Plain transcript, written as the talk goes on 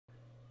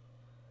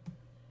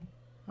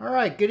All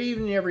right, good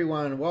evening,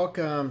 everyone.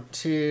 Welcome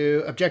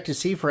to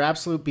Objective-C for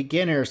Absolute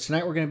Beginners.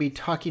 Tonight we're going to be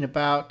talking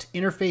about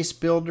Interface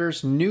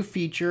Builder's new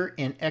feature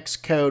in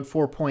Xcode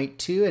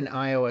 4.2 and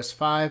iOS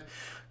 5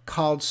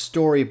 called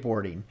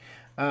storyboarding.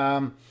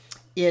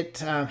 It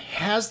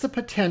has the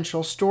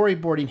potential,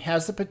 storyboarding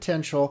has the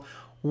potential,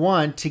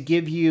 one, to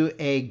give you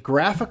a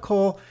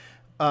graphical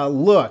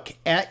look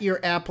at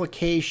your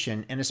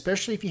application, and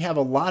especially if you have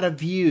a lot of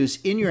views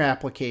in your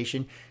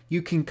application,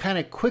 you can kind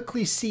of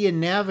quickly see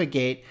and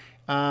navigate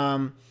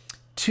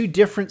two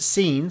different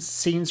scenes.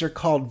 Scenes are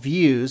called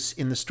views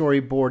in the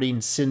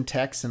storyboarding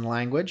syntax and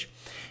language.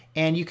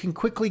 And you can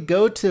quickly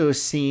go to a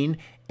scene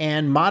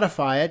and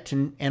modify it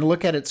and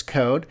look at its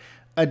code.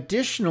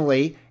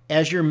 Additionally,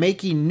 as you're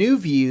making new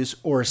views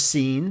or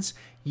scenes,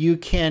 you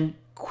can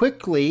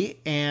quickly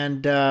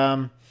and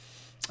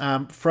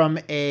from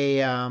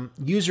a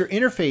user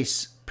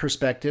interface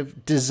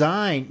perspective,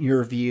 design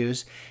your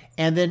views.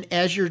 And then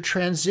as you're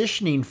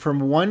transitioning from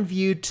one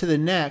view to the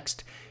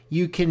next,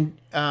 you can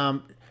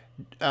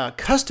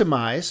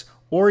customize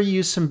or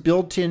use some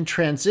built-in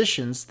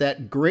transitions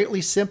that greatly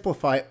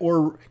simplify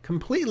or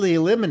completely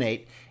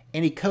eliminate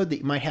any code that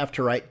you might have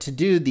to write to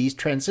do these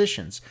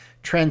transitions.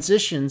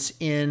 Transitions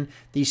in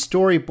the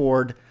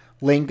storyboard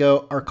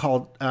lingo are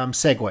called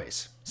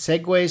segues.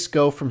 Segues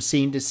go from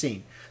scene to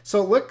scene.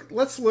 So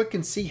let's look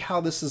and see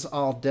how this is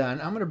all done.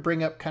 I'm going to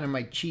bring up kind of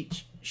my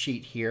cheat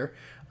sheet here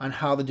on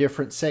how the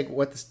different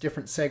what the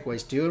different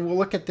segues do, and we'll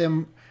look at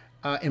them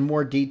in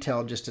more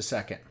detail in just a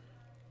second.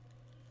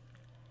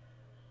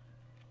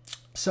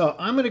 So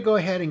I'm going to go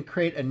ahead and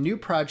create a new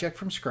project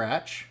from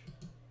scratch.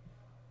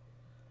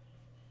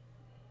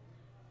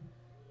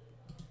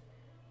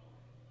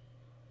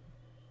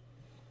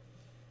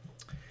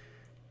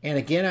 And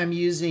again, I'm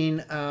using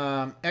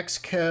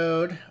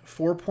Xcode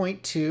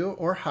 4.2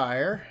 or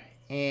higher,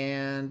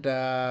 and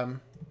I'm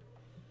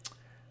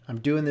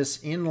doing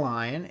this in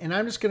line, and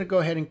I'm just going to go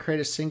ahead and create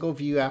a single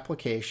view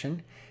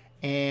application.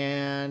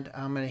 And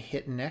I'm going to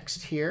hit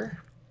next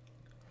here.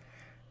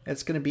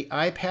 It's going to be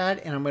iPad,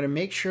 and I'm going to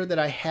make sure that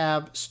I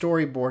have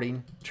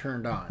storyboarding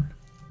turned on.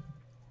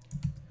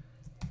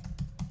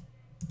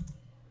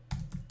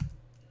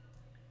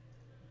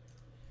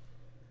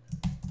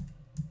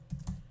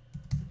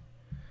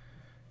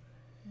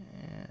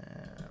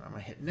 And I'm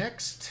going to hit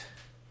next.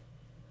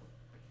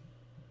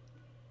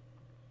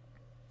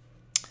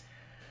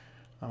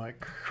 I'm going to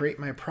create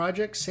my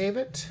project, save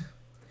it.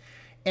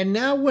 And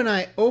now when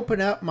I open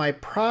up my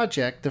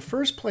project, the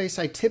first place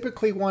I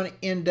typically want to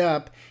end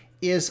up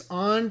is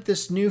on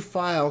this new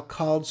file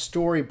called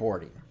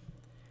storyboarding.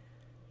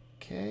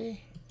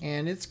 Okay,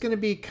 and it's going to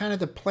be kind of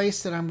the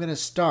place that I'm going to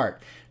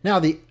start. Now,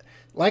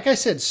 like I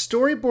said,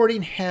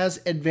 storyboarding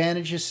has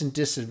advantages and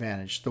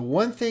disadvantages. The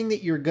one thing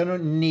that you're going to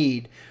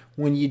need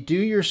when you do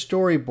your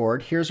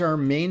storyboard, here's our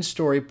main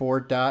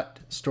storyboard.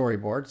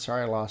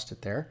 Sorry, I lost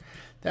it there.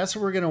 That's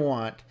what we're going to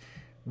want.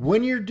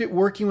 When you're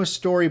working with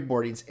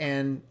storyboardings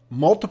and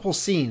multiple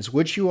scenes,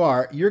 which you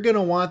are, you're going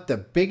to want the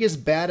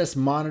biggest, baddest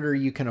monitor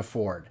you can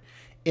afford.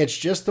 It's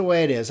just the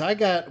way it is. I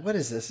got, what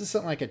is this? This is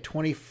something like a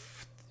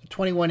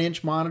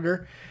 21-inch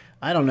monitor.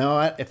 I don't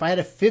know. If I had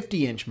a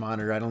 50-inch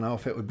monitor, I don't know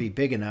if it would be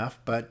big enough.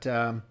 But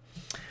I'm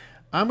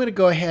going to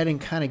go ahead and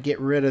kind of get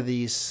rid of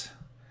these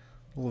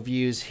little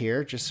views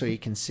here just so you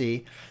can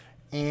see.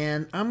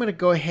 And I'm going to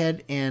go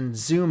ahead and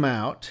zoom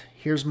out.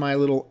 Here's my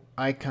little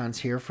icons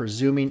here for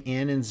zooming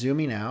in and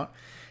zooming out,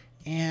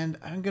 and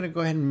I'm going to go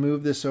ahead and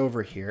move this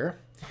over here,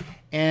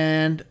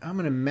 and I'm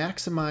going to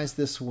maximize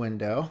this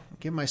window,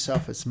 give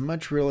myself as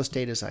much real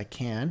estate as I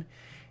can,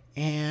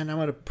 and I'm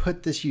going to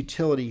put this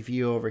utility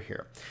view over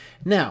here.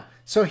 Now,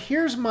 so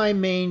here's my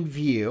main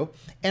view,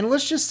 and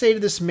let's just say to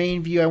this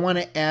main view I want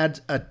to add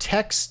a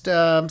text,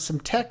 some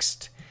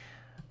text,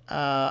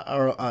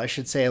 or I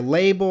should say a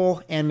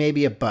label and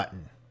maybe a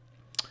button.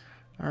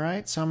 All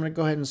right, so I'm going to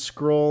go ahead and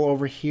scroll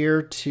over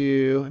here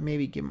to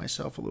maybe give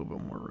myself a little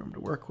bit more room to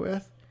work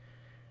with.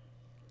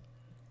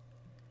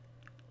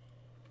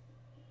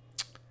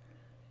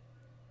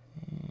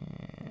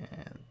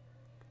 And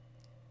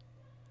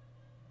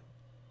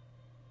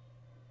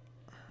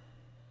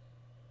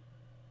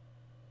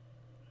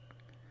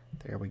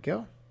there we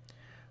go.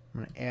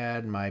 I'm going to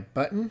add my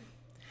button.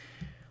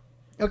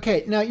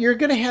 Okay, now you're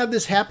going to have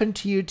this happen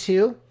to you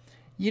too.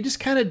 You just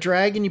kind of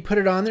drag and you put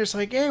it on there. It's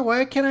like, hey,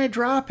 why can't I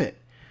drop it?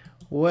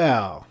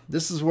 Well,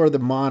 this is where the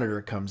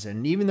monitor comes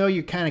in. Even though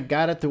you kind of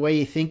got it the way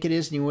you think it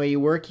is and the way you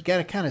work, you got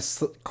to kind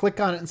of click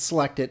on it and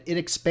select it. It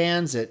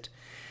expands it.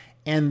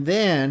 And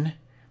then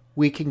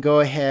we can go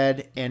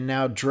ahead and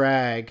now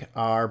drag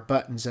our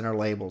buttons and our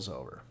labels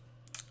over.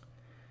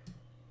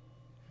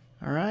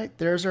 All right,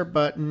 there's our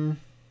button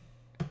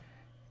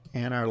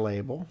and our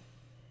label.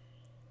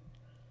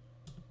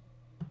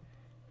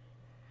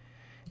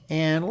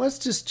 And let's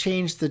just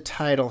change the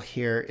title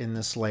here in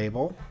this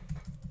label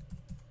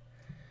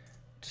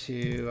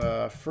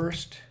to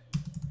first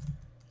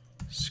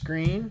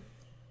screen,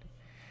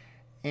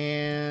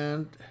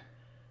 and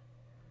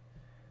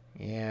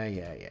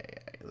yeah.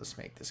 Let's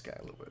make this guy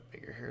a little bit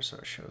bigger here so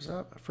it shows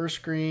up. First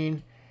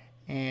screen,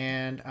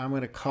 And I'm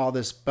going to call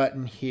this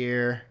button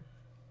here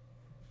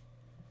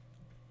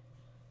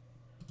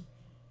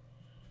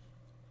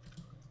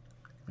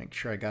make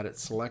sure I got it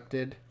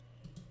selected.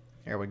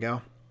 There we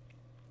go.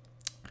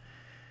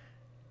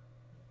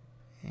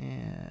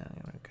 And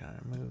I'm going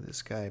to move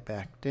this guy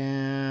back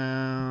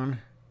down.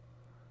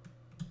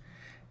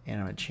 And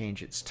I'm going to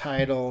change its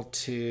title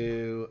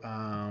to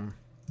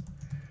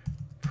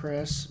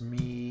Press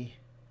Me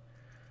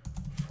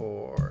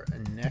for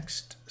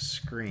Next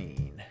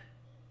Screen.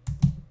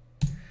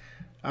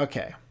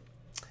 Okay.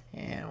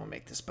 And we'll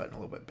make this button a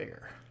little bit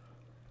bigger.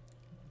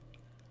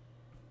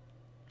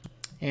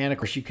 And of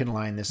course you can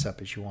line this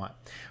up as you want.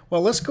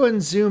 Well, let's go ahead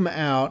and zoom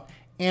out.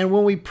 And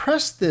when we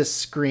press this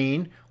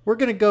screen, we're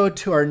going to go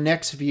to our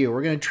next view.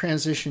 We're going to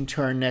transition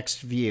to our next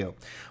view.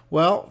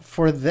 Well,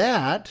 for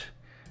that,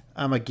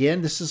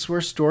 again, this is where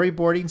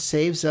storyboarding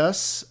saves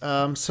us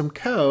some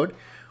code.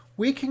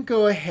 We can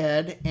go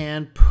ahead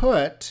and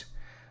put,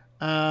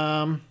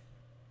 let's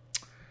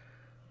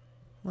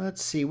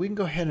see, we can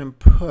go ahead and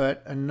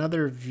put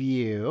another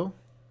view.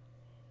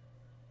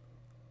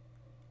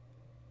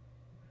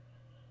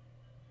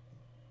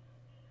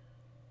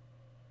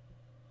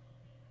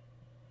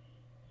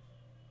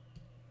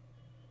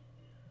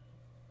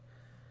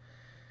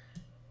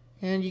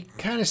 And you can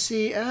kind of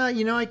see,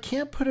 you know, I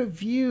can't put a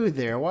view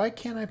there. Why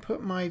can't I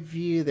put my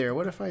view there?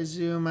 What if I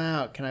zoom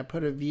out? Can I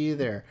put a view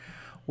there?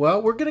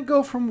 Well, we're going to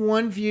go from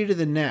one view to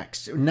the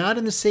next, not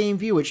in the same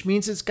view, which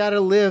means it's got to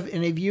live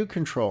in a view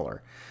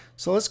controller.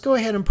 So let's go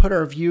ahead and put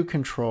our view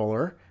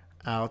controller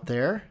out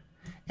there.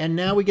 And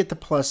now we get the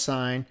plus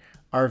sign,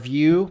 our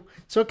view.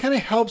 So it kind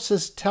of helps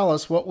us tell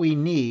us what we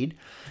need.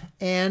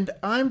 And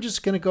I'm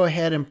just going to go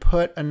ahead and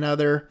put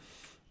another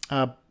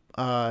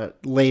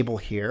label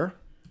here.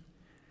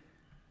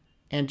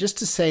 And just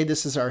to say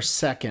this is our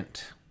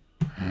second.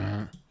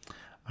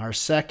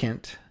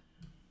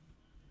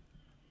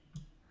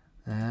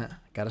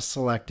 Got to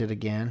select it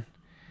again.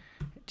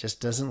 It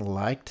just doesn't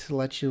like to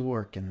let you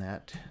work in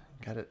that.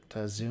 Got it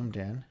zoomed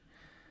in.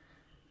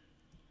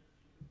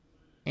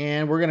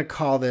 And we're going to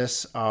call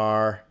this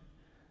our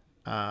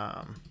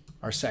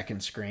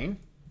second screen.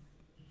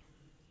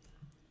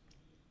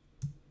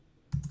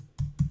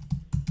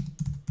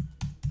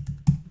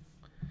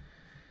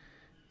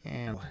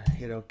 And we'll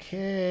hit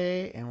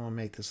OK, and we'll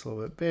make this a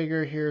little bit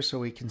bigger here so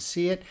we can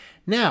see it.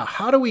 Now,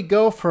 how do we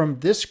go from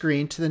this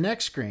screen to the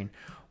next screen?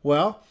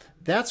 Well,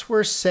 that's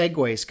where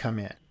segues come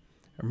in.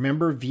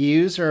 Remember,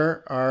 views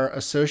are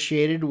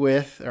associated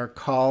with, are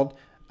called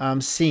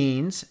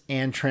scenes,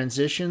 and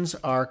transitions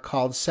are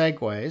called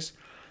segues.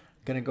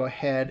 I'm going to go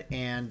ahead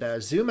and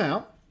zoom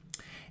out.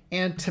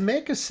 And to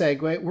make a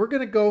segue, we're going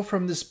to go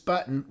from this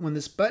button, when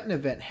this button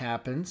event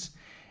happens,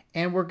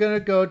 and we're going to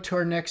go to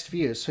our next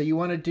view. So you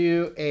want to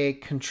do a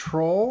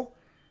control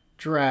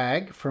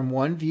drag from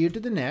one view to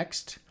the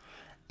next.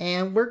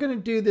 And we're going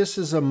to do this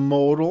as a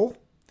modal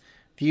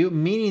view,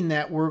 meaning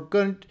that we're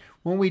going to,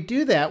 when we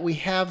do that, we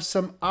have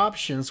some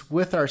options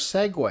with our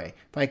segue.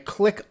 If I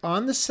click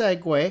on the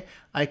segue,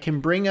 I can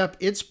bring up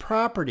its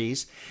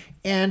properties,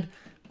 and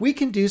we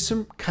can do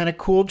some kind of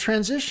cool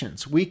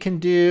transitions. We can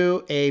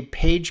do a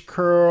page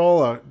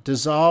curl, a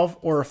dissolve,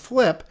 or a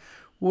flip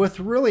with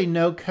really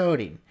no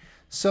coding.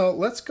 So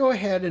let's go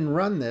ahead and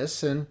run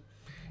this and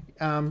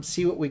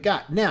see what we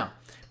got. Now,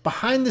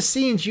 behind the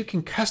scenes, you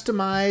can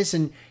customize,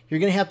 and you're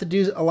going to have to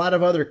do a lot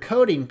of other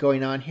coding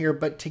going on here.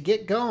 But to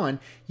get going,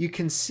 you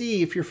can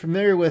see, if you're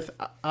familiar with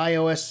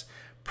iOS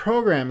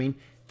programming,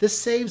 this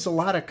saves a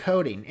lot of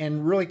coding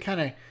and really kind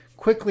of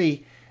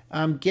quickly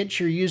get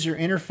your user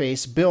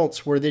interface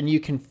built where then you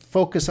can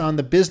focus on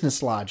the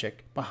business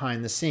logic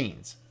behind the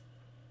scenes.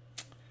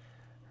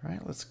 All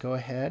right, let's go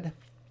ahead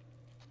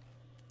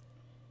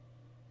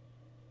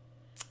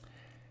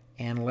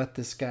and let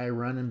this guy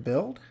run and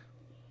build.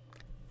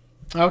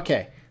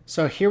 Okay,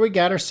 so here we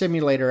got our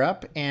simulator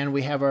up, and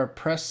we have our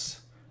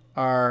press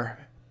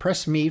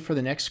me for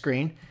the next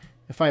screen.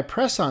 If I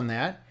press on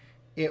that,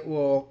 it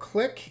will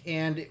click,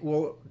 and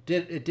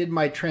it did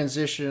my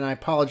transition. And I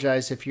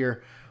apologize if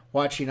you're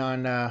watching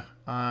on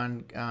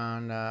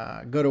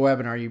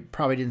GoToWebinar, you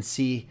probably didn't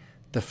see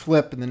the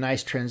flip and the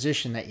nice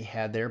transition that you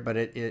had there, but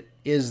it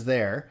is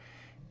there.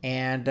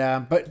 And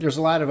but there's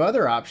a lot of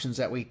other options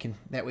that we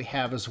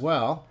have as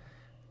well.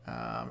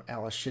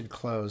 Alice should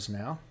close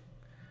now.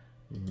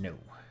 No.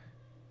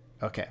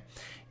 Okay.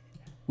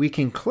 We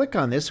can click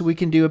on this, and we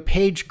can do a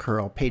page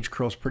curl. Page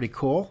curl is pretty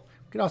cool.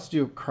 We can also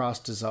do a cross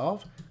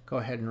dissolve. Go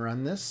ahead and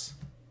run this.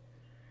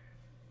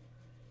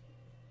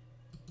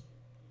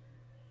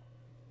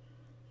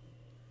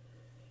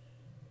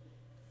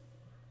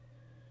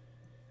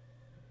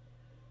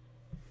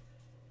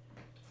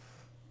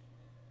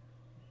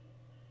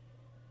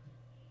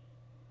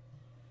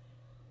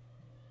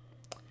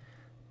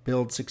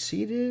 Build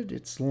succeeded.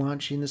 It's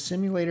launching the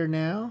simulator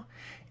now.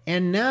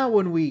 And now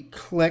when we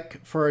click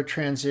for a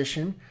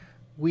transition,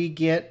 we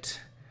get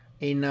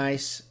a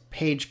nice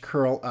page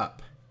curl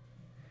up.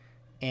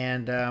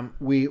 And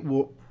we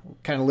will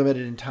kind of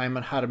limited in time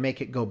on how to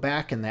make it go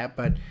back in that,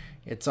 but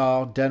it's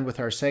all done with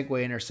our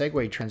segue and our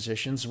segue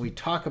transitions. We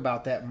talk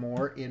about that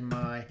more in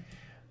my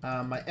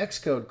my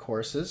Xcode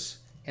courses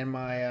and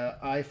my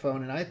iPhone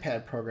and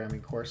iPad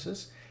programming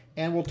courses.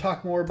 And we'll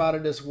talk more about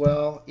it as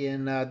well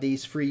in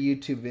these free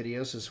YouTube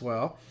videos as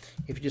well.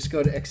 If you just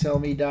go to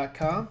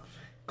xlme.com,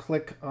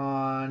 click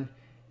on,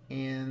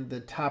 in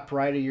the top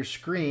right of your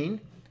screen,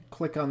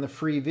 click on the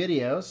free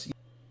videos.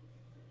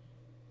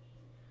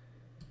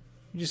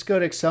 You just go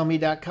to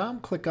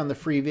xlme.com, click on the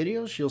free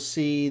videos. You'll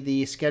see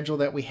the schedule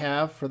that we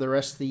have for the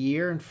rest of the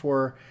year and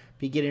for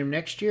beginning of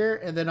next year.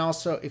 And then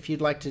also, if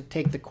you'd like to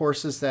take the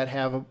courses that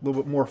have a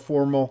little bit more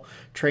formal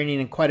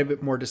training and quite a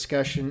bit more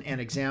discussion and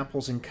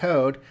examples and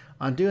code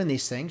on doing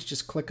these things,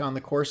 just click on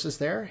the courses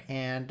there.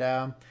 And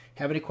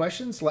have any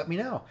questions, let me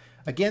know.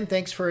 Again,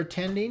 thanks for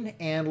attending,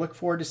 and look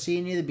forward to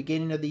seeing you at the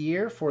beginning of the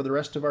year for the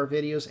rest of our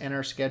videos and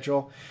our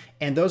schedule.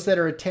 And those that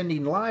are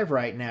attending live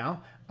right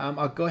now,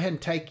 I'll go ahead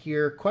and take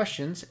your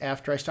questions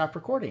after I stop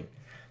recording.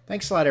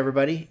 Thanks a lot,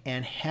 everybody,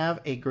 and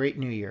have a great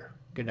new year.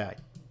 Good night.